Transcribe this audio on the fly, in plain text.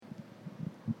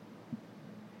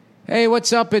Hey,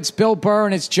 what's up? It's Bill Burr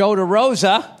and it's Joe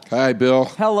DeRosa. Hi, Bill.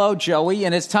 Hello, Joey,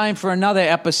 and it's time for another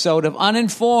episode of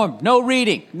Uninformed. No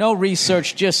reading, no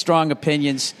research, just strong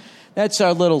opinions. That's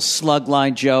our little slug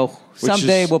line, Joe.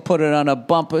 Someday we'll put it on a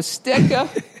bumper sticker.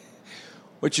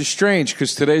 Which is strange,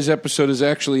 because today's episode is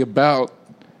actually about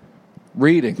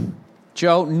reading.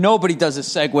 Joe, nobody does a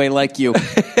segue like you.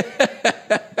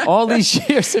 All these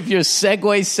years of your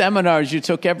segue seminars you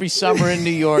took every summer in New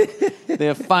York,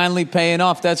 they're finally paying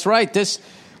off. That's right.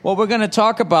 What we're going to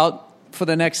talk about for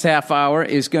the next half hour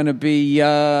is going to be,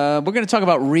 we're going to talk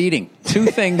about reading. Two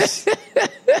things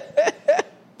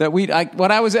that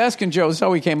what I was asking Joe, this is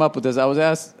how we came up with this. I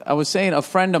was saying a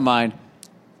friend of mine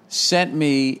sent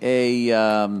me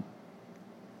a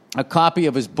copy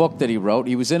of his book that he wrote.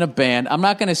 He was in a band. I'm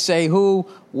not going to say who,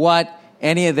 what,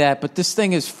 any of that, but this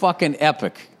thing is fucking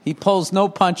epic. He pulls no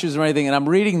punches or anything, and I'm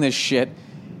reading this shit,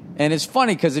 and it's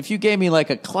funny because if you gave me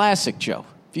like a classic, Joe,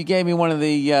 if you gave me one of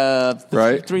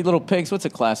the Three Little Pigs, what's a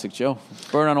classic, Joe?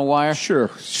 Bird on a Wire?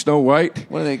 Sure. Snow White.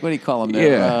 What do you call them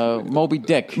there? Yeah. Moby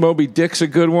Dick. Moby Dick's a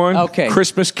good one. Okay.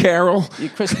 Christmas Carol.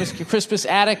 Christmas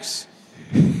Addicts.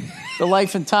 The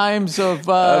Life and Times of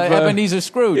Ebenezer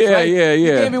Scrooge. Yeah, right? yeah.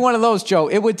 You gave me one of those, Joe.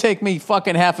 It would take me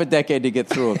fucking half a decade to get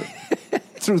through it.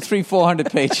 Through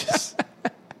 300-400 pages.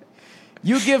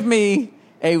 You give me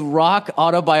a rock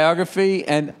autobiography,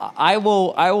 and I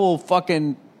will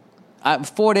fucking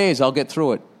 4 days. I'll get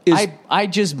through it. I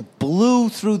just blew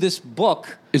through this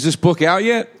book. Is this book out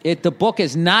yet? The book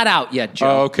is not out yet, Joe.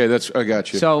 Oh, okay. I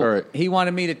got you. So all right. he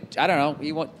wanted me to. I don't know.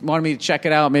 He wanted me to check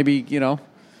it out. Maybe We need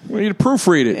to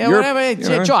proofread it. Yeah,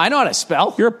 whatever. Joe, I know how to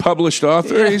spell. You're a published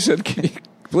author. Yeah. He said, "Can you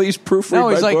please proofread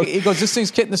my book?" No, he goes, "This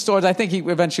thing's hitting the stores." I think he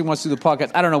eventually wants to do the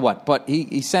podcast. I don't know what, but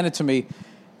he sent it to me,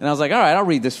 and I was like, "All right, I'll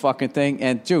read this fucking thing."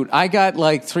 And dude, I got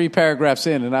like 3 paragraphs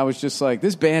in, and I was just like,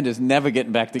 "This band is never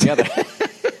getting back together."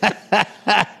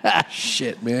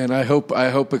 Shit, man. I hope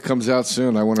it comes out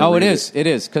soon. I want to. Oh, read it is. It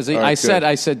is because I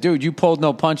said, "Dude, you pulled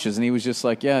no punches," and he was just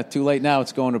like, "Yeah, too late now.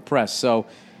 It's going to press." So,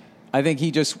 I think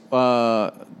he just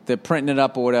they're printing it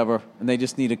up or whatever, and they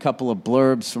just need a couple of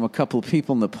blurbs from a couple of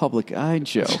people in the public eye,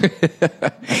 Joe.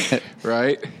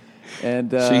 Right.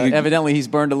 And evidently he's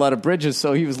burned a lot of bridges,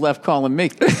 so he was left calling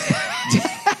me.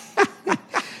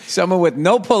 Someone with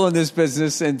no pull in this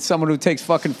business and someone who takes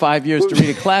fucking 5 years to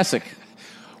read a classic.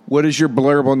 What is your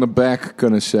blurb on the back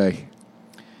going to say?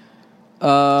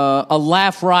 A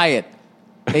laugh riot.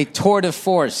 A tour de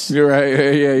force. You're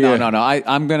right. Yeah. No.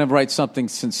 I'm going to write something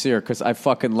sincere because I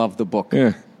fucking love the book.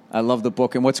 Yeah. I love the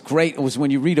book. And what's great was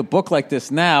when you read a book like this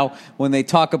now, when they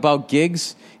talk about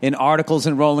gigs in articles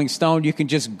in Rolling Stone, you can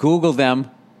just Google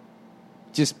them,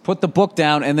 just put the book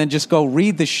down, and then just go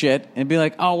read the shit and be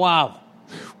like, oh, wow.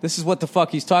 This is what the fuck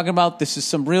he's talking about. This is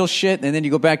some real shit. And then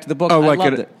you go back to the book. Oh, I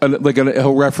loved it.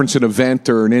 He'll reference an event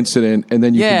or an incident, and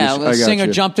then you can just... the singer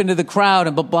jumped into the crowd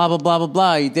and blah, blah, blah, blah,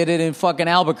 blah. He did it in fucking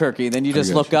Albuquerque. Then you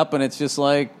just look up and it's just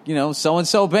like,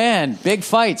 so-and-so band, big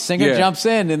fight, singer jumps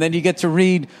in. And then you get to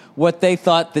read what they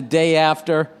thought the day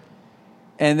after.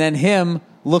 And then him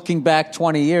looking back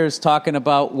 20 years talking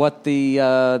about what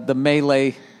the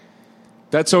melee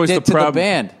That's always did the problem. To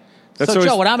the band.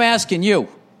 Joe, what I'm asking you...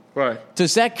 Right.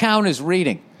 Does that count as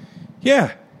reading?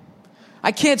 Yeah.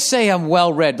 I can't say I'm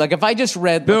well read. Like if I just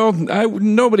read... Bill,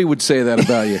 nobody would say that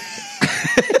about you.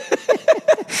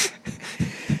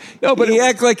 No, but you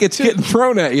act like it's getting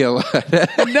thrown at you a lot.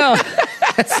 No,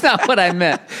 that's not what I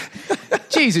meant.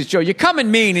 Jesus, Joe, you're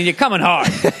coming mean and you're coming hard.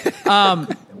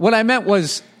 What I meant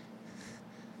was,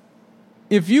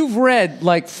 if you've read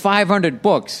like 500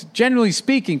 books, generally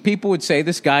speaking, people would say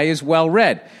this guy is well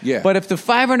read. Yeah. But if the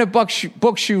 500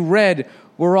 books you read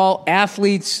were all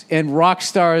athletes and rock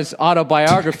stars'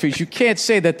 autobiographies, you can't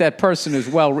say that person is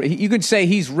well read. You could say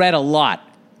he's read a lot.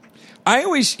 I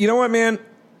always, you know what, man?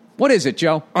 What is it,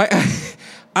 Joe?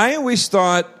 I always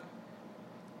thought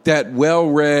that well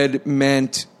read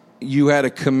meant you had a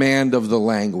command of the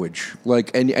language,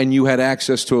 and you had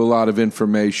access to a lot of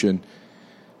information.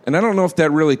 And I don't know if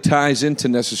that really ties into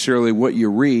necessarily what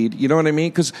you read. You know what I mean?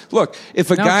 Because, look,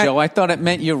 if a guy... Joe, I thought it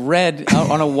meant you read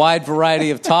on a wide variety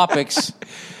of topics.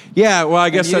 Yeah, well, I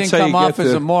guess that's how you get You didn't come off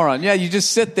as a moron. Yeah, you just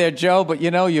sit there, Joe, but,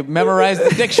 you've memorized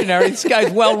the dictionary. This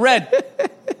guy's well read.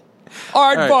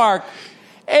 Aardvark.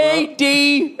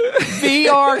 A-D-V-R-K.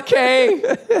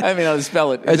 I mean, I'll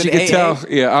spell it. As you can tell,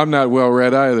 I'm not well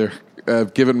read either.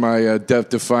 Given my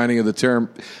defining of the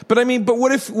term. But I mean,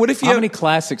 what if you... How many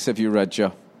classics have you read,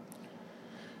 Joe?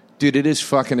 Dude, it is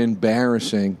fucking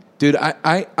embarrassing. Dude,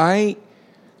 I've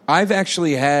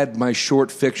actually had my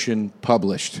short fiction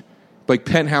published. Like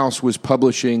Penthouse was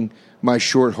publishing my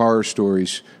short horror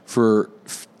stories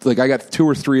like I got 2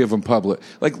 or 3 of them published,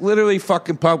 like literally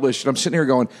fucking published. And I'm sitting here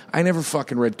going, I never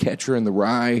fucking read Catcher in the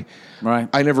Rye. Right.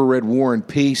 I never read War and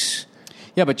Peace.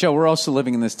 Yeah, but Joe, we're also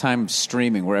living in this time of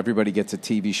streaming where everybody gets a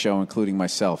TV show, including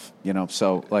myself.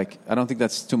 So like, I don't think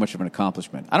that's too much of an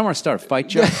accomplishment. I don't want to start a fight,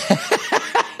 Joe.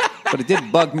 But it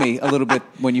did bug me a little bit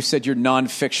when you said your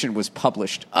nonfiction was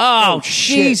published. Oh,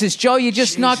 Jesus, Joe, you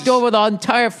just knocked over the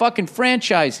entire fucking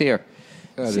franchise here.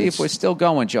 See if we're still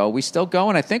going, Joe. We still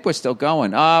going? I think we're still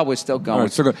going. We're still going.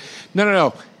 Right, still going.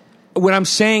 No. What I'm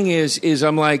saying is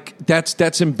I'm like,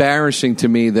 that's embarrassing to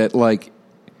me that like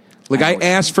I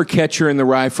asked for Catcher in the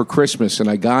Rye for Christmas and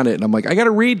I got it and I'm like, I got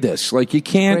to read this. Like you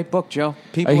can't. Great book, Joe.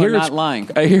 People are not lying.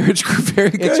 I hear it's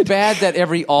very good. It's bad that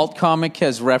every alt comic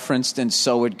has referenced and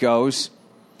so it goes.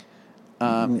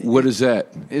 What is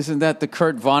that? Isn't that the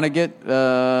Kurt Vonnegut?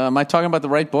 Am I talking about the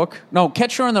right book? No,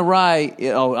 Catcher in the Rye.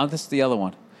 This is the other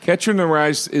one. Catcher in the Rye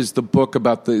is the book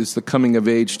about the coming of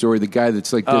age story. The guy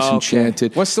that's like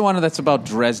disenchanted. Okay. What's the one that's about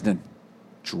Dresden?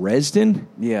 Dresden?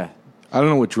 Yeah. I don't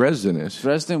know what Dresden is.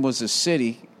 Dresden was a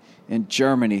city in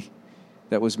Germany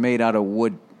that was made out of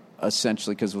wood,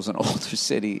 essentially, because it was an older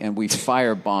city, and we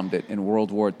firebombed it in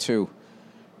World War II,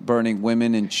 burning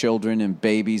women and children and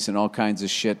babies and all kinds of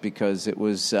shit because it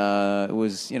was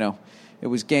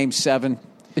Game 7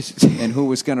 and who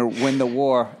was going to win the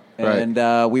war.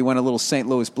 And we went a little St.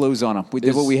 Louis Blues on them. We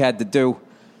did what we had to do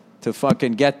to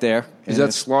fucking get there. Is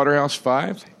that Slaughterhouse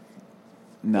 5?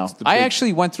 No. I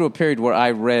actually went through a period where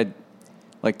I read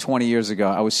like 20 years ago.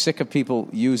 I was sick of people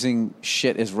using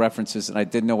shit as references, and I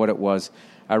didn't know what it was.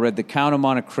 I read The Count of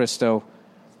Monte Cristo.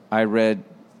 I read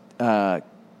that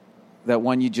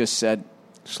one you just said.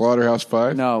 Slaughterhouse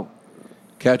 5? No.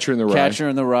 Catcher in the Rye. Catcher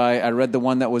in the Rye. I read the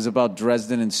one that was about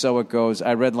Dresden, and so it goes.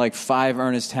 I read like 5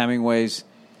 Ernest Hemingways,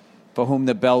 For Whom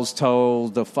the Bells Toll,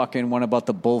 the fucking one about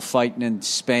the bullfighting in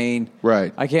Spain.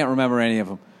 Right. I can't remember any of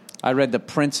them. I read The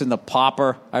Prince and the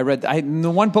Pauper.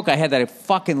 The one book I had that I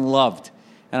fucking loved,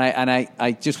 and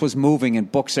I just was moving,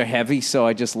 and books are heavy, so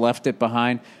I just left it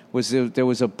behind. There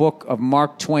was a book of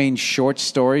Mark Twain's short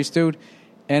stories, dude.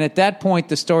 And at that point,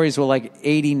 the stories were like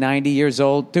 80, 90 years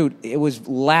old. Dude, it was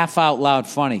laugh out loud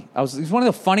funny. He's one of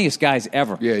the funniest guys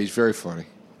ever. Yeah, he's very funny.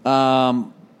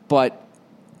 But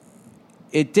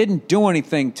it didn't do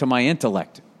anything to my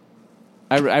intellect.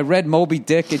 I read Moby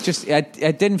Dick. I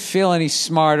didn't feel any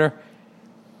smarter.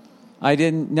 I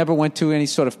never went to any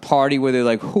sort of party where they're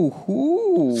like,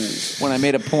 hoo, when I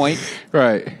made a point.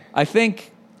 Right. I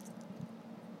think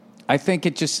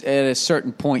it just, at a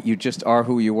certain point, you just are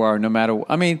who you are, no matter.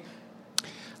 I mean,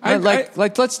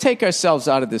 let's take ourselves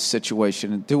out of this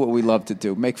situation and do what we love to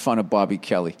do: make fun of Bobby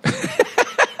Kelly.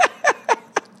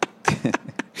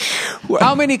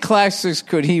 How many classics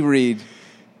could he read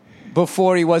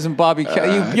before he wasn't Bobby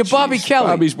Kelly? You're Bobby Kelly.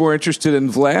 Bobby's more interested in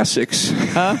Vlasics.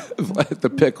 Huh? The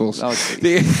pickles. Oh,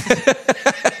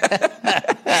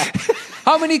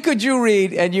 how many could you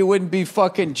read and you wouldn't be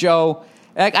fucking Joe?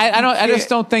 I just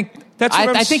don't think.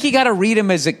 I think you got to read him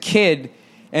as a kid,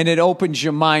 and it opens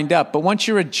your mind up. But once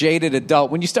you're a jaded adult,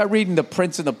 when you start reading The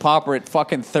Prince and the Pauper at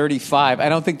fucking 35, I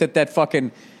don't think that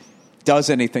fucking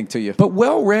does anything to you. But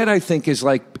well read, I think, it's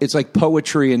like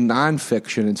poetry and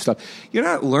nonfiction and stuff. You're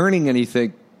not learning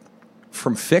anything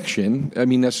from fiction. I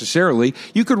mean, necessarily.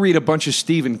 You could read a bunch of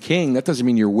Stephen King. That doesn't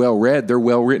mean you're well read. They're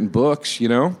well written books, you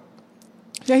know.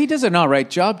 Yeah, he does an all right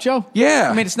job, Joe. Yeah.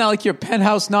 I mean, it's not like you're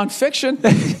Penthouse nonfiction.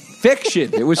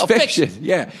 Fiction. It was fiction.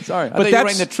 Yeah. Sorry. I thought you were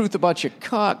writing the truth about your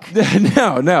cock.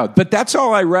 No. But that's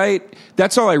all I write.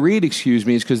 That's all I read, is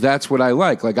because that's what I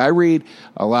like. Like, I read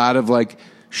a lot of, like,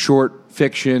 short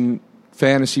fiction,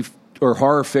 fantasy, or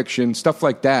horror fiction, stuff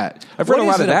like that. I've read a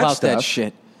lot of that about stuff. That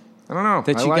shit? I don't know.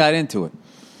 That you got into it?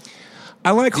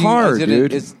 I like horror,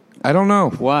 dude. I don't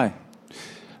know. Why?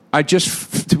 I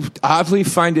just oddly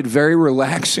find it very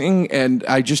relaxing, and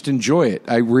I just enjoy it.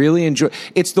 I really enjoy it.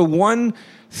 It's the one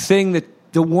thing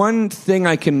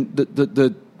I can,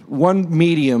 the one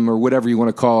medium or whatever you want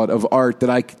to call it of art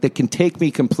that can take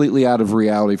me completely out of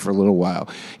reality for a little while.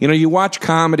 You know, you watch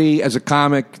comedy as a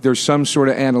comic, there's some sort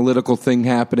of analytical thing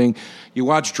happening. You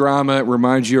watch drama, it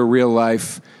reminds you of real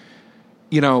life.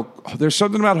 You know, there's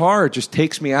something about horror, it just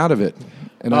takes me out of it.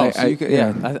 And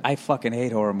I fucking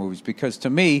hate horror movies because to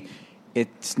me,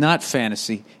 it's not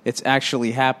fantasy. It's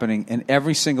actually happening, and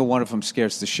every single one of them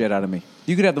scares the shit out of me.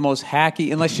 You could have the most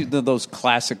hacky, unless you do those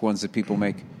classic ones that people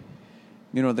make.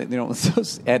 You know,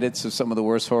 those edits of some of the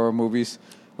worst horror movies,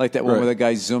 like that one where the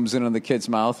guy zooms in on the kid's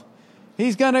mouth.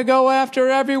 He's gonna go after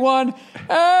everyone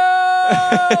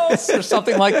else, or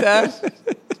something like that.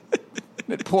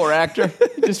 That poor actor,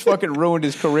 he just fucking ruined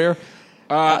his career.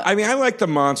 I mean, I like the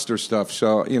monster stuff,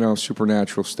 so,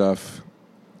 supernatural stuff.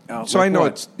 So like I know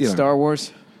what? it's, Star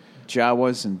Wars,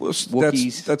 Jawas, and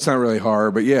Wookiees. That's not really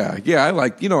horror, but yeah, I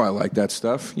like, I like that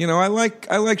stuff. I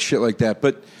like shit like that,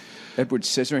 but Edward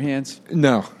Scissorhands.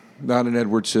 no, not an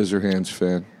Edward Scissorhands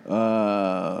fan.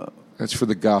 That's for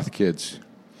the goth kids.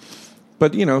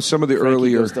 But some of the Frankie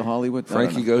earlier Goes to Hollywood.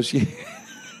 Frankie Goes. Yeah.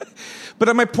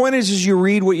 But my point is you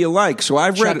read what you like. So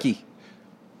I've read. Chucky.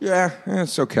 Yeah,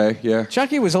 it's okay. Yeah,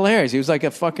 Chucky was hilarious. He was like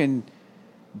a fucking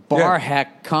bar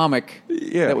hack comic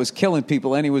that was killing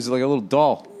people, and he was like a little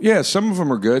doll. Yeah, some of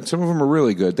them are good. Some of them are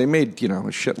really good. They made a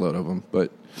shitload of them,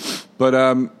 but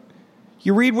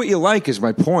you read what you like is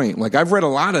my point. Like I've read a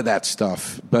lot of that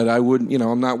stuff, but I wouldn't.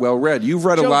 I'm not well read. You've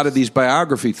read a lot of these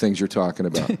biography things you're talking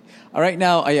about. All right,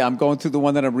 now I'm going through the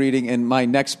one that I'm reading in my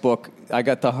next book. I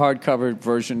got the hardcover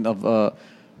version of a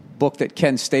book that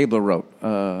Ken Stabler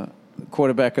wrote.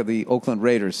 Quarterback of the Oakland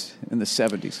Raiders in the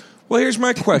 70s. Well, here's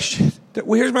my question.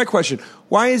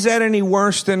 Why is that any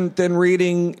worse than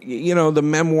reading, the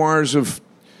memoirs of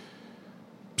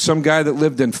some guy that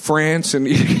lived in France? And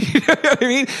you know what I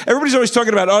mean? Everybody's always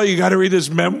talking about, you got to read this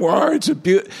memoir. It's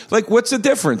like, what's the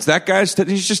difference? That guy's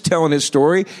he's just telling his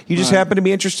story. You just happen to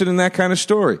be interested in that kind of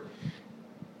story.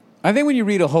 I think when you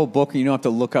read a whole book and you don't have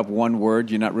to look up one word,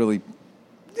 you're not really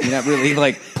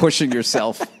like pushing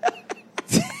yourself.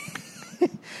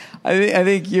 I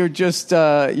think you're just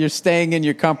you're staying in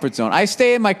your comfort zone. I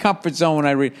stay in my comfort zone when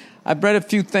I read. I've read a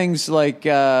few things like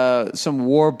some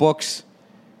war books,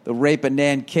 The Rape of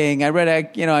Nanking. I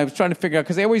was trying to figure out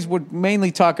because they always would mainly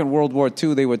talk in World War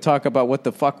II. They would talk about what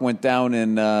the fuck went down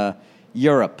in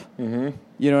Europe. Mm-hmm.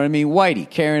 You know what I mean? Whitey,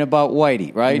 caring about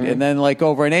Whitey, right? Mm-hmm. And then like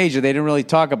over in Asia, they didn't really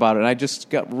talk about it. And I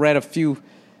just read a few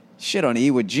shit on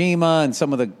Iwo Jima and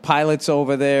some of the pilots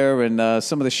over there and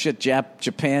some of the shit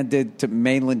Japan did to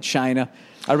mainland China.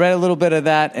 I read a little bit of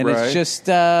that, and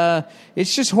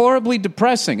it's just horribly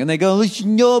depressing. And they go, "Unless you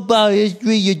know about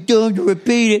history, you don't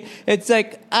repeat it." It's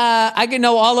like I can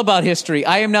know all about history.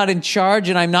 I am not in charge,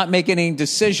 and I'm not making any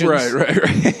decisions.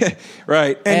 Right,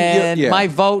 right. And my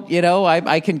vote,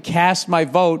 I can cast my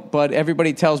vote, but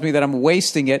everybody tells me that I'm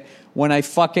wasting it when I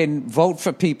fucking vote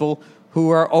for people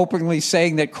who are openly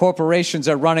saying that corporations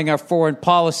are running our foreign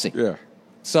policy. Yeah.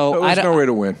 So there's no way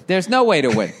to win. There's no way to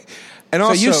win. And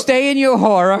also, so you stay in your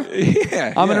horror.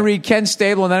 Yeah, I'm going to read Ken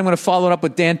Stabler, and then I'm going to follow it up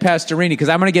with Dan Pastorini, because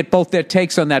I'm going to get both their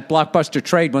takes on that blockbuster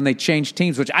trade when they changed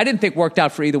teams, which I didn't think worked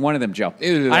out for either one of them, Joe.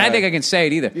 Neither did I don't think I can say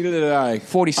it either. Neither did I.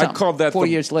 40-something. I called that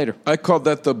 40 years later. I called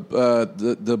that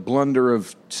the blunder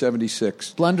of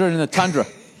 76. Blunder in the tundra.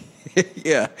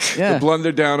 Yeah. The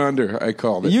blunder down under, I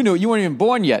called it. You knew. You weren't even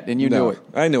born yet, and you knew it.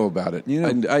 I knew about it.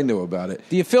 I knew about it.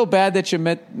 Do you feel bad that you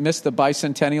missed the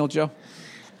bicentennial, Joe?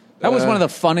 That was one of the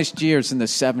funnest years in the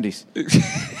 70s.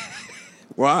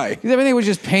 Why? Because everything was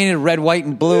just painted red, white,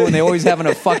 and blue, and they always having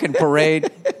a fucking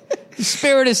parade. The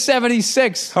spirit is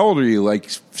 76. How old are you, like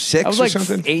 6 I was or like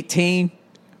something? 18.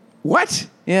 What?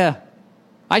 Yeah.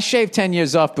 I shaved 10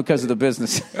 years off because of the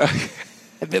business.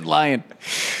 I've been lying.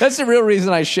 That's the real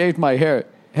reason I shaved my head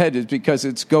is because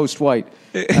it's ghost white.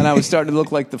 And I was starting to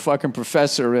look like the fucking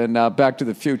professor in Back to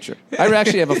the Future. I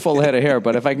actually have a full head of hair,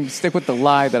 but if I can stick with the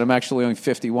lie that I'm actually only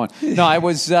 51. No, I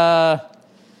was... You're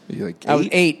like 8? I was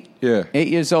 8. Yeah. 8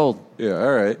 years old. Yeah,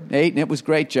 all right. 8, and it was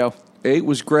great, Joe. 8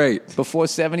 was great. Before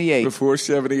 78. Before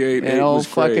 78, and 8 old was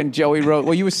great. fucking Joey wrote...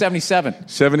 Well, you were 77.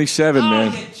 77,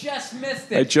 man. You just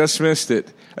missed it. I just missed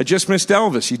it. I just missed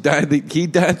Elvis. He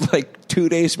died like 2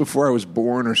 days before I was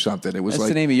born or something. It was That's like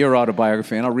the name of your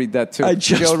autobiography, and I'll read that too. I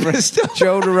just missed it.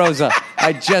 Joe DeRosa.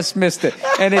 I just missed it.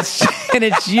 And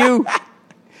it's you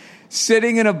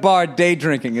sitting in a bar day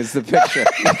drinking is the picture.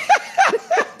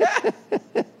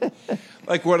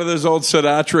 Like one of those old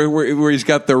Sinatra where he's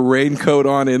got the raincoat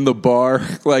on in the bar,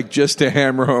 like just to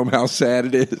hammer home how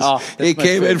sad it is. Oh, he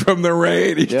came in from the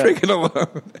rain. He's drinking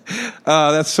alone.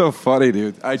 That's so funny,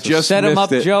 dude. I just set him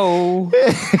missed up, Joe.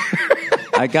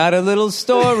 I got a little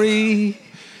story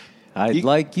I'd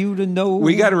like you to know.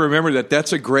 We got to remember that.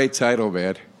 That's a great title,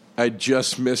 man. I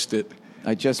just missed it.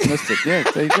 I just missed it. Yeah,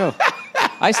 there you go.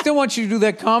 I still want you to do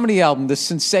that comedy album, The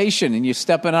Sensation, and you're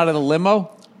stepping out of the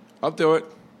limo. I'll do it.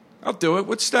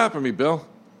 What's stopping me, Bill?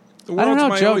 The world's I don't know,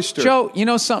 my Joe. oyster. Joe, you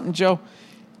know something, Joe?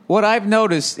 What I've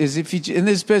noticed is if you in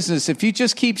this business, if you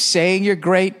just keep saying you're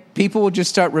great, people will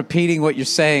just start repeating what you're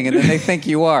saying, and then they think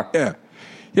you are.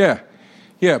 Yeah.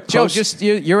 Joe,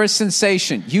 you're a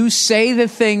sensation. You say the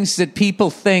things that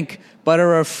people think but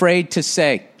are afraid to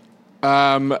say.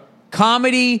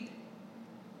 Comedy,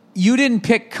 you didn't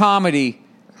pick comedy.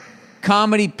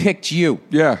 Comedy picked you.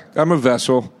 Yeah, I'm a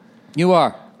vessel. You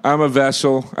are. I'm a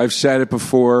vessel. I've said it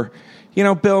before. You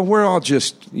know, Bill, we're all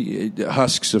just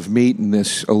husks of meat in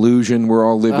this illusion. We're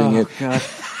all living it. God.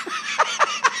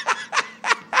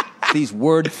 These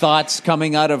word thoughts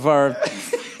coming out of our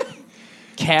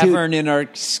cavern in our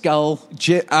skull.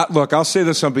 Look, I'll say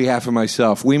this on behalf of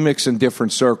myself. We mix in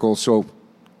different circles, so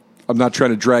I'm not trying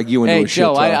to drag you into a shit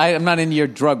Joe, talk. I'm not in your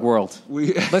drug world.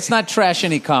 Let's not trash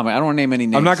any comment. I don't want to name any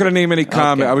names. I'm not going to name any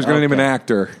comment. Okay, I was going to name an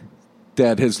actor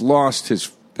that has lost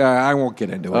his... I won't get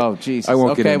into it. Oh, Jesus. I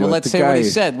won't get into it. Okay, well, let's say what he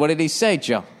said. What did he say,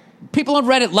 Joe? People on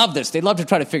Reddit love this. They love to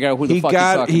try to figure out who the fuck he's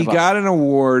talking about. He got an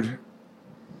award,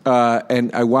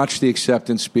 and I watched the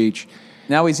acceptance speech.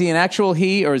 Now, is he an actual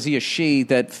he, or is he a she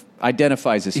that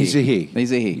identifies as he? He's a he.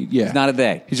 He's a he. Yeah. He's not a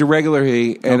they. He's a regular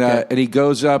he, and Okay. And he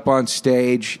goes up on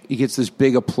stage. He gets this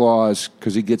big applause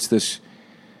because he gets this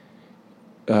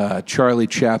Charlie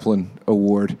Chaplin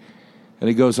award. And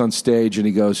he goes on stage and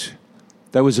he goes,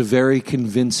 "That was a very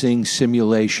convincing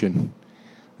simulation."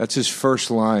 That's his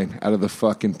first line out of the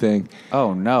fucking thing.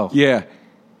 Oh, no. Yeah.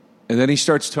 And then he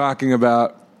starts talking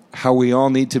about how we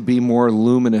all need to be more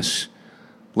luminous,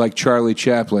 like Charlie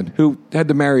Chaplin, who had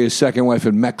to marry his second wife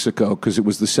in Mexico because it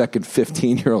was the second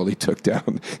 15-year-old he took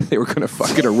down. They were going to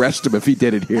fucking arrest him if he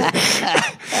did it here.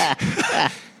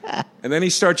 And then he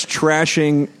starts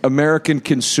trashing American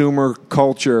consumer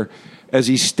culture as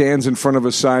he stands in front of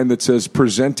a sign that says,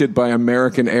 "Presented by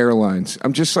American Airlines."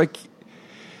 I'm just like...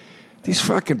 These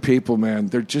fucking people, man,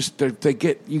 they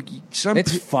get you.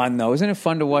 It's fun, though. Isn't it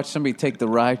fun to watch somebody take the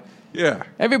ride? Yeah.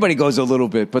 Everybody goes a little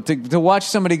bit, but to watch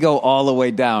somebody go all the way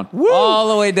down, Woo! all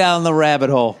the way down the rabbit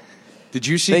hole. Did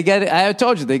you see? I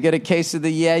told you, they get a case of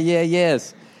the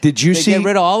yes. Did you see? They get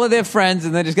rid of all of their friends,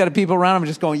 and they just got people around them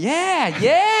just going,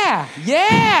 yeah.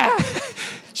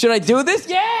 Should I do this?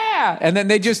 Yeah. And then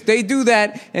they do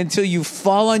that until you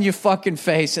fall on your fucking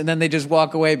face, and then they just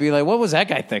walk away and be like, what was that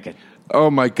guy thinking? Oh,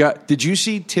 my God. Did you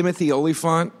see Timothy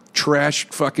Olyphant trash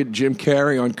fucking Jim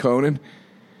Carrey on Conan?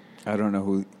 I don't know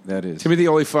who that is. Timothy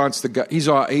Olyphant's the guy.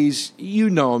 He's you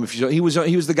know him. He was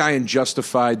the guy in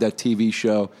Justified, that TV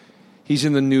show. He's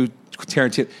in the new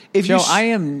Tarantino. Joe, I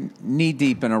am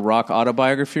knee-deep in a rock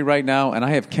autobiography right now, and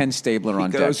I have Ken Stabler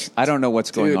on deck. I don't know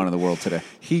what's going on in the world today.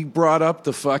 He brought up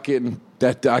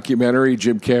that documentary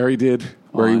Jim Carrey did,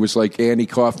 where he was like, Andy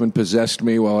Kaufman possessed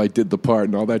me while I did the part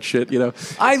and all that shit, you know?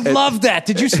 I love that.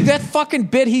 Did you see that fucking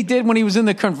bit he did when he was in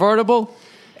the convertible?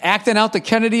 Acting out the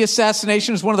Kennedy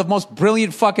assassination is one of the most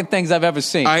brilliant fucking things I've ever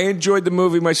seen. I enjoyed the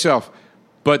movie myself,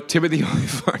 but Timothy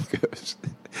Olyphant goes,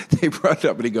 they brought it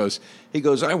up and he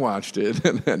goes, I watched it.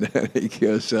 And then he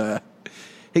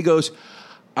goes,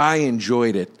 I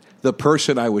enjoyed it. The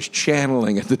person I was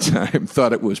channeling at the time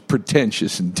thought it was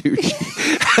pretentious and douchey.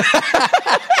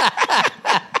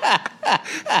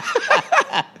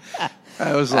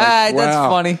 I was like, wow, that's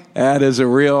funny. That is a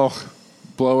real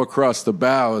blow across the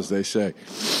bow, as they say.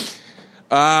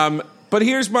 But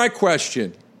here's my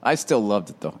question. I still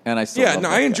loved it, though. And I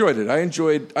enjoyed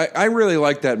it. I really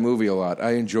liked that movie a lot.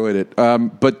 I enjoyed it.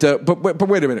 But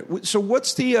wait a minute. So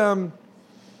what's the...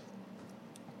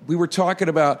 we were talking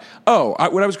about... what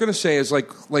I was going to say is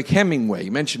like Hemingway.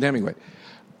 You mentioned Hemingway.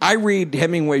 I read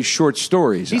Hemingway's short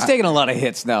stories. He's taking a lot of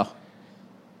hits now.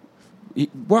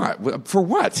 What? For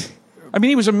what? I mean,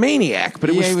 he was a maniac, but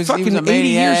it was fucking 80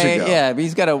 years ago. Yeah,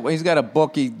 he's got a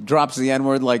book. He drops the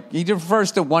N-word. Like, he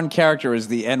refers to one character as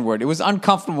the N-word. It was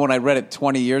uncomfortable when I read it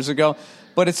 20 years ago,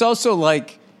 but it's also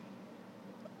like,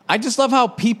 I just love how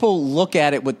people look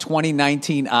at it with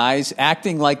 2019 eyes,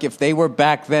 acting like if they were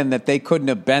back then that they couldn't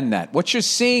have been that. What you're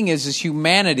seeing is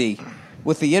humanity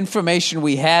with the information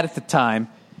we had at the time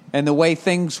and the way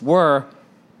things were,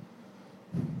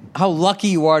 how lucky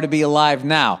you are to be alive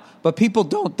now. But people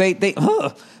don't.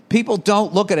 People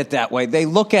don't look at it that way. They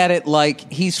look at it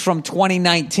like he's from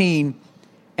 2019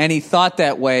 and he thought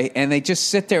that way, and they just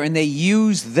sit there and they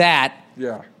use that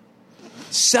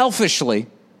selfishly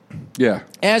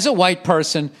as a white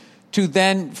person to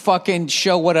then fucking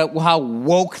show how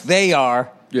woke they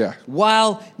are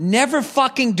while never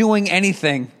fucking doing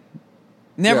anything.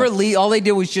 All they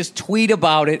do is just tweet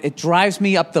about it. It drives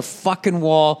me up the fucking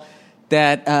wall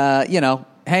that,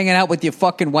 hanging out with your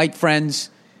fucking white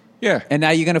friends. Yeah. And now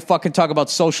you're going to fucking talk about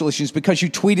social issues because you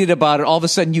tweeted about it. All of a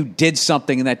sudden you did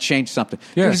something and that changed something.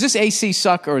 Yeah. Does this AC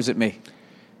suck or is it me?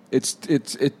 It's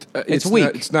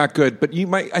weak. It's not good, but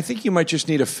I think you might just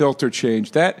need a filter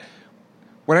change.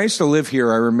 When I used to live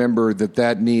here, I remember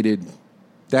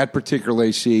that particular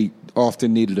AC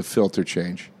often needed a filter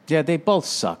change. Yeah, they both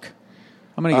suck.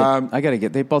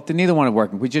 Neither one are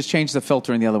working. We just changed the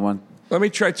filter in the other one. Let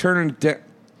me try turn the...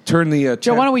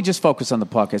 Joe, why don't we just focus on the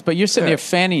podcast? But you're sitting there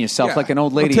fanning yourself like an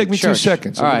old lady It'll take at me church. 2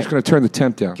 seconds. All I'm right. just going to turn the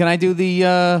temp down. Can I do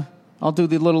the... I'll do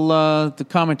the little the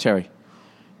commentary.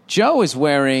 Joe is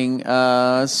wearing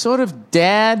sort of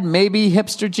dad, maybe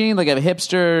hipster jean, like a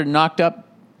hipster knocked up.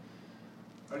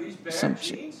 Are these bad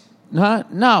jeans?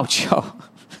 No, Joe.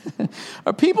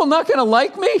 Are people not going to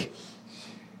like me?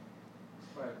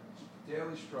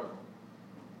 Daily struggle.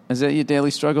 Is that your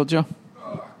daily struggle, Joe?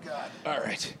 Oh, God. All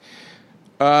right.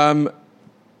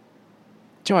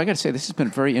 Joe, I got to say, this has been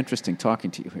very interesting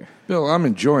talking to you here. Bill, I'm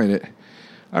enjoying it.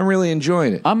 I'm really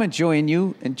enjoying it. I'm enjoying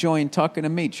you, enjoying talking to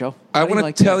me, Joe. I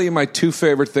want to tell you my two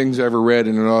favorite things I ever read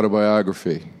in an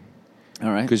autobiography. All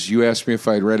right. Because you asked me if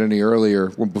I'd read any earlier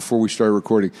before we started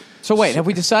recording. So wait, have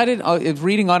we decided if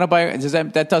reading autobiography,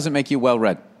 that doesn't make you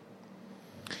well-read?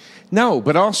 No,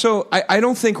 but also I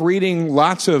don't think reading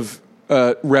lots of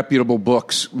reputable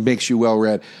books makes you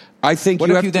well-read. I think what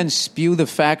if you then spew the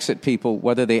facts at people,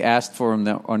 whether they asked for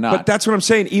them or not? But that's what I'm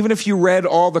saying. Even if you read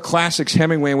all the classics,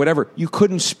 Hemingway and whatever, you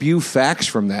couldn't spew facts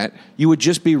from that. You would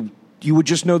just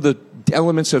know the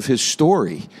elements of his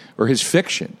story or his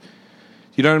fiction.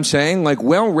 You know what I'm saying? Like,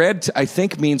 well-read, I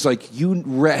think, means like you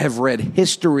have read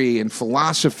history and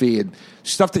philosophy and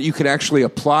stuff that you could actually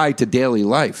apply to daily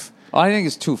life. I think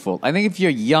it's twofold. I think if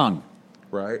you're young,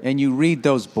 right, and you read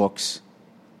those books,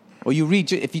 or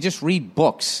if you just read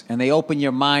books and they open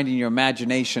your mind and your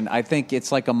imagination, I think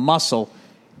it's like a muscle,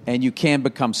 and you can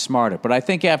become smarter. But I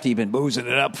think after you've been boozing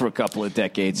it up for a couple of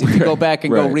decades, if you go back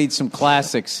and go read some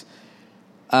classics,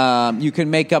 you can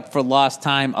make up for lost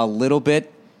time a little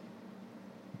bit.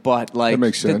 But like that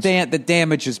makes sense. The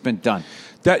damage has been done.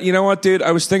 That, you know what, dude?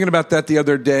 I was thinking about that the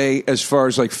other day as far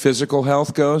as like physical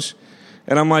health goes.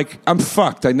 And I'm like, I'm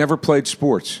fucked. I never played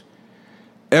sports.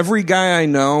 Every guy I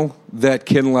know that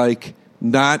can like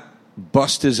not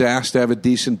bust his ass to have a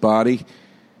decent body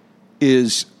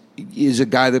is a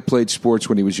guy that played sports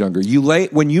when he was younger.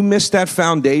 When you miss that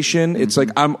foundation, it's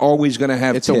like I'm always going to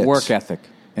have It's tits. a work ethic,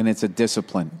 and it's a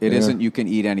discipline. It isn't you can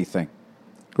eat anything.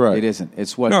 Right. It isn't.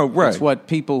 It's what It's what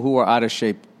people who are out of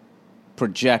shape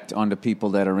project onto people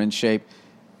that are in shape.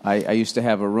 I used to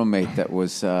have a roommate that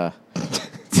was I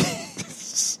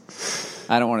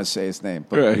don't want to say his name,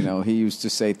 but you know, he used to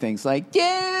say things like,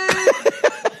 "Yeah."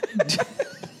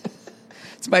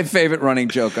 It's my favorite running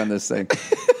joke on this thing.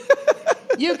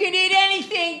 You can eat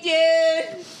anything,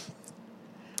 dude.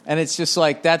 And it's just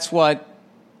like that's what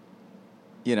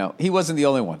he wasn't the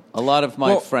only one. A lot of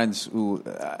my friends who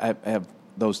have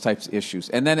those types of issues.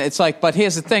 And then it's like, but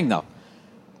here's the thing, though.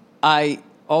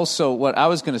 What I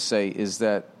was going to say is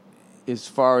that as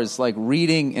far as like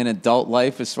reading in adult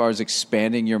life, as far as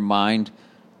expanding your mind,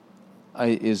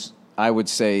 I would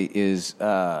say is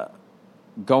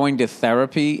going to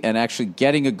therapy and actually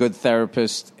getting a good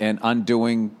therapist and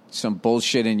undoing some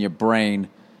bullshit in your brain.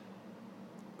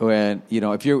 When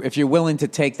if you're willing to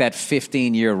take that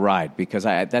 15-year ride, because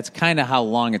that's kind of how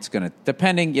long it's going to.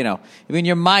 Depending, when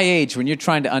you're my age, when you're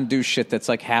trying to undo shit that's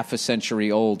like half a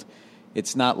century old,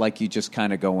 it's not like you just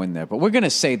kind of go in there. But we're going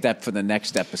to save that for the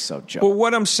next episode, Joe. Well,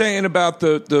 what I'm saying about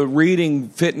the reading,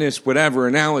 fitness, whatever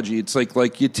analogy, it's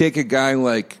like you take a guy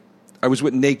like I was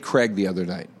with Nate Craig the other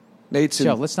night.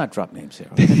 Joe, let's not drop names here.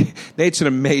 Okay? Nate's in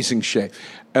amazing shape,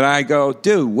 and I go,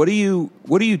 dude, what do you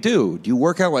do? Do you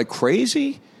work out like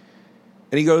crazy?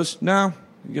 And he goes, no.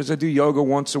 He goes, I do yoga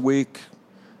once a week.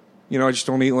 I just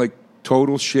don't eat like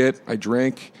total shit. I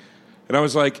drink. And I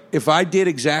was like, if I did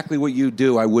exactly what you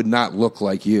do, I would not look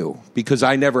like you. Because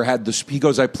I never had the... He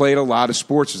goes, I played a lot of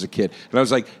sports as a kid. And I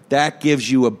was like, that gives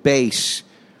you a base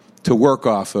to work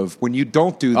off of. When you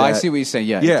don't do that... I see what you're saying.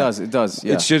 Yeah, it does.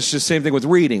 Yeah. It's just the same thing with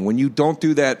reading. When you don't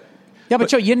do that... Yeah, but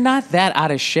Joe, you're not that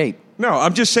out of shape. No,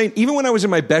 I'm just saying, even when I was in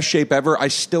my best shape ever, I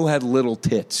still had little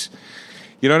tits.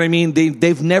 You know what I mean?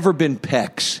 They've never been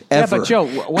pecs, ever. Yeah, but Joe,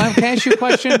 can I ask you a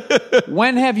question?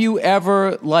 When have you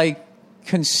ever, like,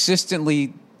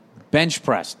 consistently bench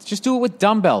pressed? Just do it with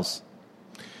dumbbells.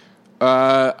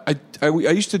 I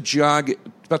used to jog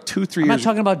about 2-3 years. I'm not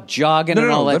talking about jogging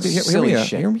and all that silly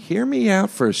shit. Hear me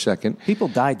out for a second. People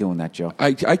die doing that, Joe.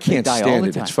 I can't stand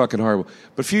it. It's fucking horrible.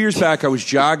 But a few years back, I was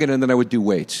jogging, and then I would do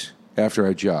weights after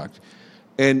I jogged.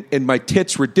 And my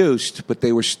tits reduced, but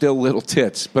they were still little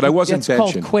tits. But I wasn't benching.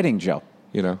 That's called quitting, Joe.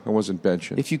 I wasn't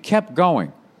benching. If you kept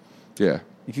going. Yeah.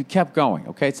 If you kept going,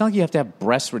 okay? It's not like you have to have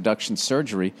breast reduction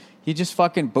surgery. You're just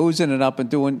fucking boozing it up and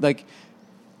doing, like...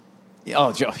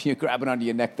 Oh, Joe, you're grabbing onto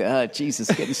your neck there. Jesus,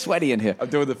 getting sweaty in here. I'm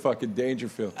doing the fucking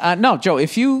Dangerfield. No, Joe,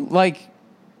 if you, like,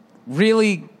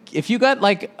 really... If you got,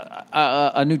 like,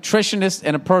 a nutritionist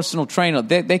and a personal trainer,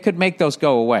 they could make those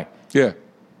go away. Yeah.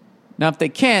 Now, if they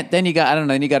can't, then you got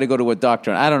to go to a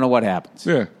doctor. I don't know what happens.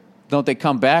 Yeah. Don't they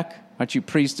come back? Aren't you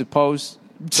predisposed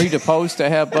predisposed to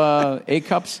have A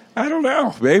cups? I don't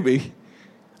know. Maybe.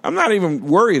 I'm not even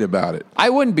worried about it. I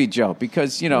wouldn't be, Joe,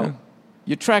 because, your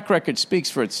track record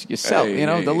speaks for yourself.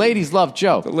 Hey, The ladies love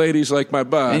Joe. The ladies like my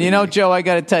body. And Joe, I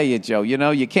got to tell you, Joe,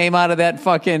 you came out of that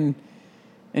fucking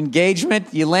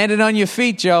engagement. You landed on your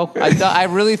feet, Joe. I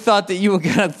really thought that you were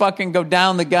going to fucking go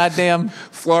down the goddamn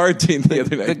Florentine the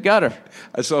other night. The gutter.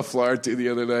 I saw Florentine the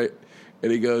other night,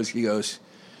 and he goes,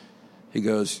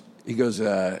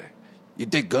 you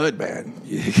did good, man.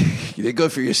 You did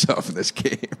good for yourself in this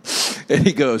game. And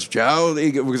he goes, Joe,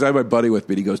 because I have my buddy with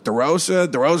me. He goes,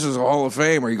 DeRosa's a Hall of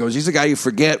Famer. He goes, he's the guy you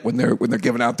forget when they're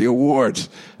giving out the awards.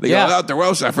 They go, oh,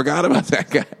 DeRosa, I forgot about that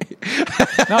guy.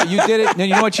 No, you did it. No,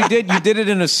 you know what you did? You did it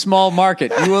in a small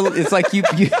market. It's like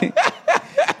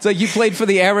it's like you played for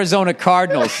the Arizona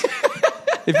Cardinals.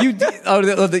 If you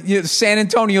the San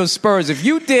Antonio Spurs, if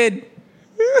you did.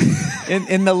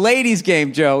 In the ladies'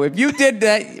 game, Joe, if you did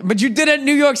that, but you did it in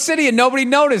New York City and nobody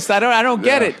noticed. I don't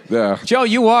get it. Yeah. Joe,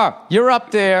 you're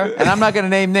up there, and I'm not going to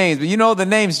name names, but you know the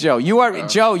names, Joe. You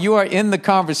are in the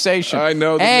conversation. I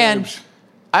know the names.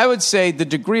 I would say the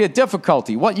degree of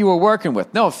difficulty, what you were working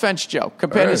with. No offense, Joe,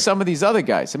 compared to some of these other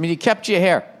guys. I mean, you kept your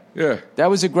hair. Yeah. That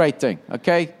was a great thing.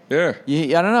 Okay. Yeah.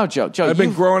 I don't know, Joe. I've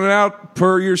been growing it out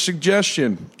per your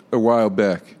suggestion a while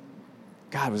back.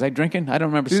 God, was I drinking? I don't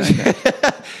remember saying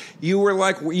that. You were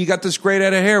like, you got this great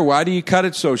head of hair. Why do you cut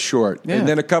it so short? Yeah. And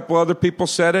then a couple other people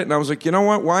said it, and I was like, you know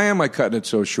what? Why am I cutting it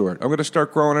so short? I'm going to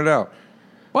start growing it out.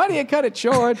 Why do you cut it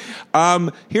short?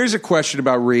 Here's a question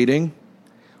about reading.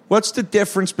 What's the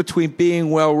difference between being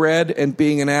well-read and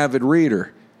being an avid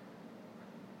reader?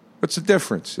 What's the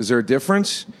difference? Is there a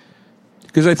difference?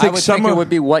 Because I think it would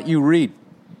be what you read.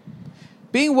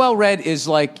 Being well-read is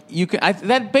like you can.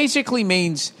 That basically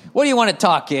means. What do you want to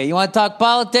talk here? You want to talk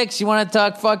politics? You want to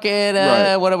talk fucking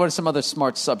what are some other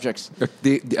smart subjects?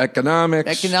 The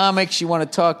economics. Economics. You want to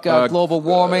talk global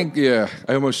warming? Yeah,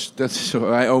 I almost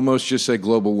just said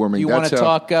global warming. You want to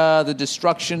talk the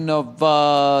destruction of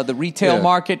the retail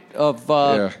market of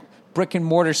brick and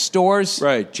mortar stores?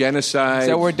 Right, genocide. Is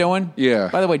that what we're doing? Yeah.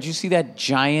 By the way, did you see that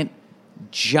giant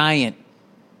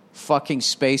fucking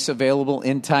space available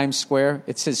in Times Square?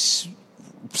 It says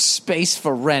space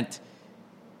for rent.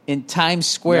 In Times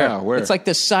Square. Yeah, where? It's like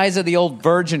the size of the old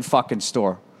Virgin fucking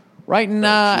store. Right in,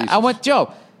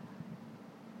 Joe,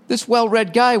 this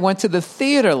well-read guy went to the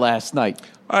theater last night.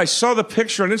 I saw the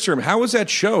picture on Instagram. How was that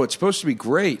show? It's supposed to be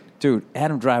great. Dude,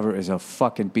 Adam Driver is a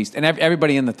fucking beast. And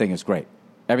everybody in the thing is great.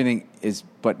 Everything is,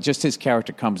 but just his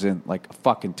character comes in like a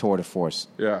fucking tour de force.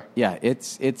 Yeah. Yeah,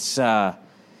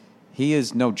 he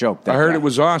is no joke. I heard it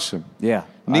was awesome. Yeah.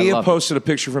 Nia posted a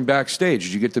picture from backstage.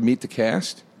 Did you get to meet the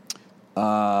cast?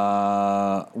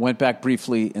 Went back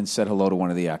briefly and said hello to one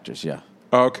of the actors, yeah.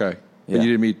 Oh, okay. Yeah. And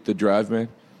you didn't meet the Drive man?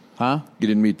 Huh? You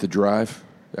didn't meet the Drive,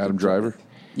 Adam Driver?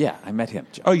 Yeah, I met him,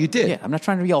 Joe. Oh, you did? Yeah, I'm not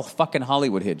trying to be all fucking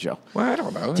Hollywood here, Joe. Well, I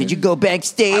don't know. Did you go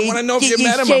backstage? I want to know if you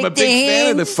met him. I'm a big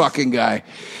fan of the fucking guy.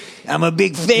 I'm a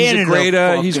big fan of the fucking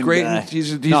guy. He's great.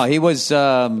 No, he was...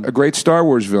 a great Star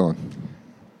Wars villain.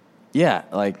 Yeah,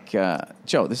 like,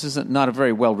 Joe, this is not a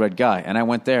very well-read guy. And I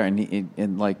went there, and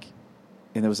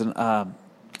there was a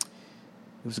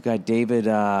guy, David,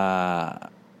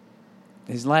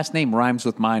 his last name rhymes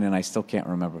with mine, and I still can't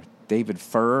remember. David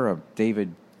Furr or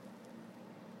David...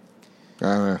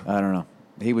 I don't know.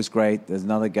 He was great. There's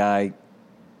another guy,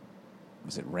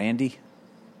 was it Randy?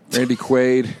 Randy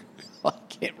Quaid. I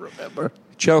can't remember.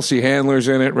 Chelsea Handler's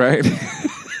in it, right?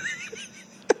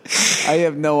 I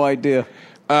have no idea.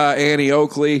 Annie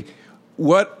Oakley.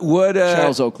 What?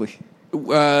 Charles Oakley.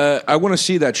 I want to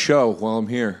see that show while I'm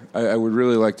here. I would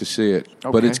really like to see it.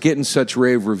 Okay. But it's getting such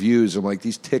rave reviews. I'm like,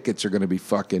 these tickets are going to be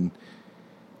fucking...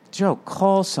 Joe,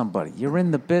 call somebody. You're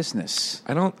in the business.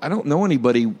 I don't know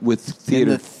anybody with theater. In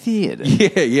the theater.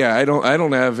 Yeah. I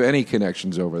don't have any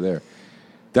connections over there.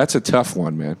 That's a tough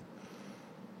one, man.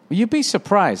 You'd be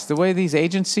surprised. The way these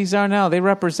agencies are now, they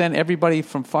represent everybody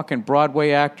from fucking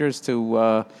Broadway actors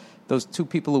to those two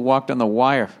people who walked on the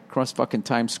wire across fucking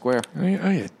Times Square. Oh,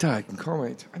 yeah, I can call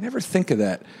my... I never think of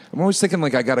that. I'm always thinking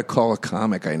like I got to call a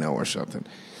comic I know or something.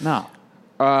 No.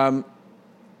 I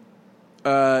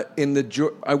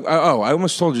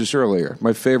almost told you this earlier.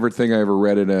 My favorite thing I ever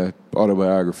read in an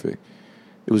autobiography.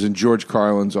 It was in George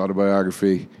Carlin's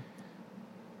autobiography.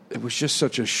 It was just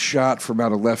such a shot from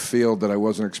out of left field that I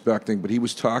wasn't expecting. But he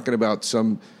was talking about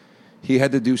he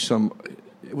had to do some,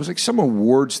 it was like some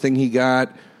awards thing he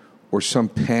got or some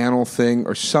panel thing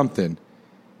or something.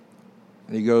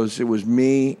 And he goes, it was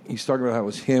me. He's talking about how it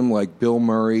was him, like Bill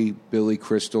Murray, Billy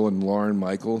Crystal, and Lauren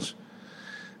Michaels.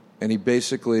 and he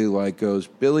basically like goes,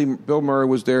 Bill Murray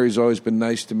was there. He's always been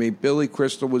nice to me. Billy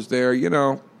Crystal was there. You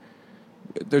know,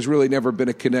 there's really never been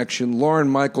a connection. Lorne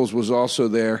Michaels was also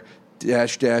there.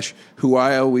 Who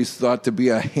I always thought to be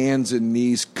a hands and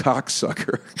knees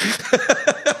cocksucker.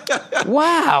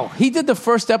 Wow. He did the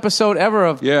first episode ever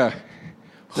of... Yeah.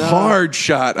 Hard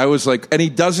shot. I was like, and he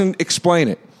doesn't explain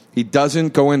it. He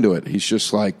doesn't go into it. He's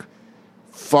just like,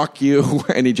 fuck you,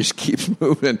 and he just keeps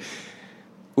moving,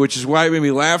 which is why it made me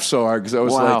laugh so hard, because I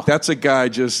was like, that's a guy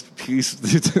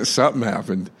something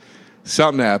happened.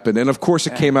 Something happened. And, of course,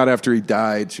 it came out after he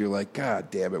died, so you're like, God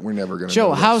damn it, we're never going to Joe,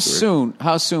 know how that story.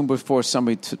 soon somebody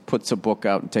somebody puts a book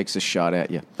out and takes a shot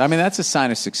at you? I mean, that's a sign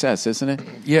of success, isn't it?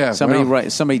 Yeah.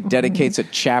 Somebody dedicates a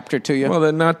chapter to you? Well,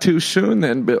 then not too soon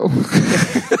then, Bill.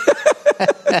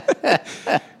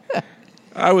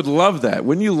 I would love that.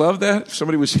 Wouldn't you love that? If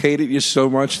somebody was hated you so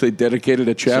much they dedicated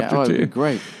a chapter to you. It'd be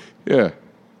great. Yeah.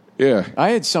 Yeah. I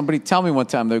had somebody tell me one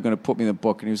time they were going to put me in the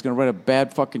book, and he was going to write a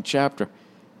bad fucking chapter.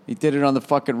 He did it on the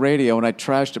fucking radio, and I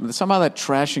trashed him. Somehow that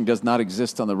trashing does not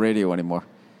exist on the radio anymore.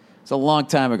 It's a long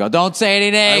time ago. Don't say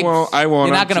any names. I won't.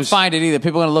 You're not going to find it either.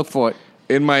 People are going to look for it.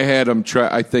 In my head,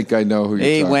 I think I know who you're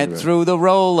talking about. He went through the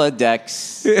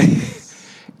Rolodex.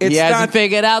 He hasn't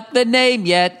figured out the name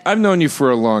yet. I've known you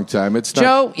for a long time.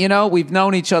 Joe, you know, we've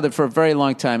known each other for a very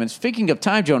long time. And speaking of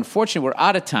time, Joe, unfortunately, we're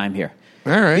out of time here.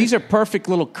 All right. These are perfect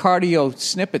little cardio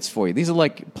snippets for you. These are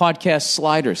like podcast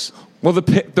sliders. Well, the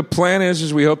plan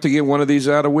is we hope to get one of these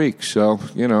out a week. So,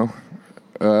 you know,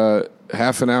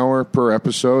 half an hour per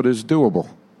episode is doable.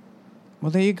 Well,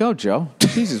 there you go, Joe.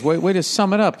 Jesus, way to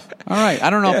sum it up. All right.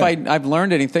 I don't know if I've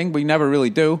learned anything. We never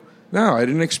really do. No, I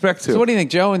didn't expect to. So what do you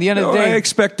think, Joe? In the end of the day... I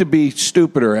expect to be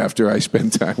stupider after I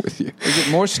spend time with you. Is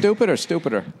it more stupid or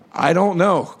stupider? I don't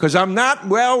know, because I'm not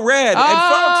well read. And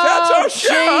folks, that's our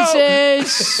show!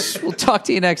 Jesus! We'll talk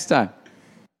to you next time.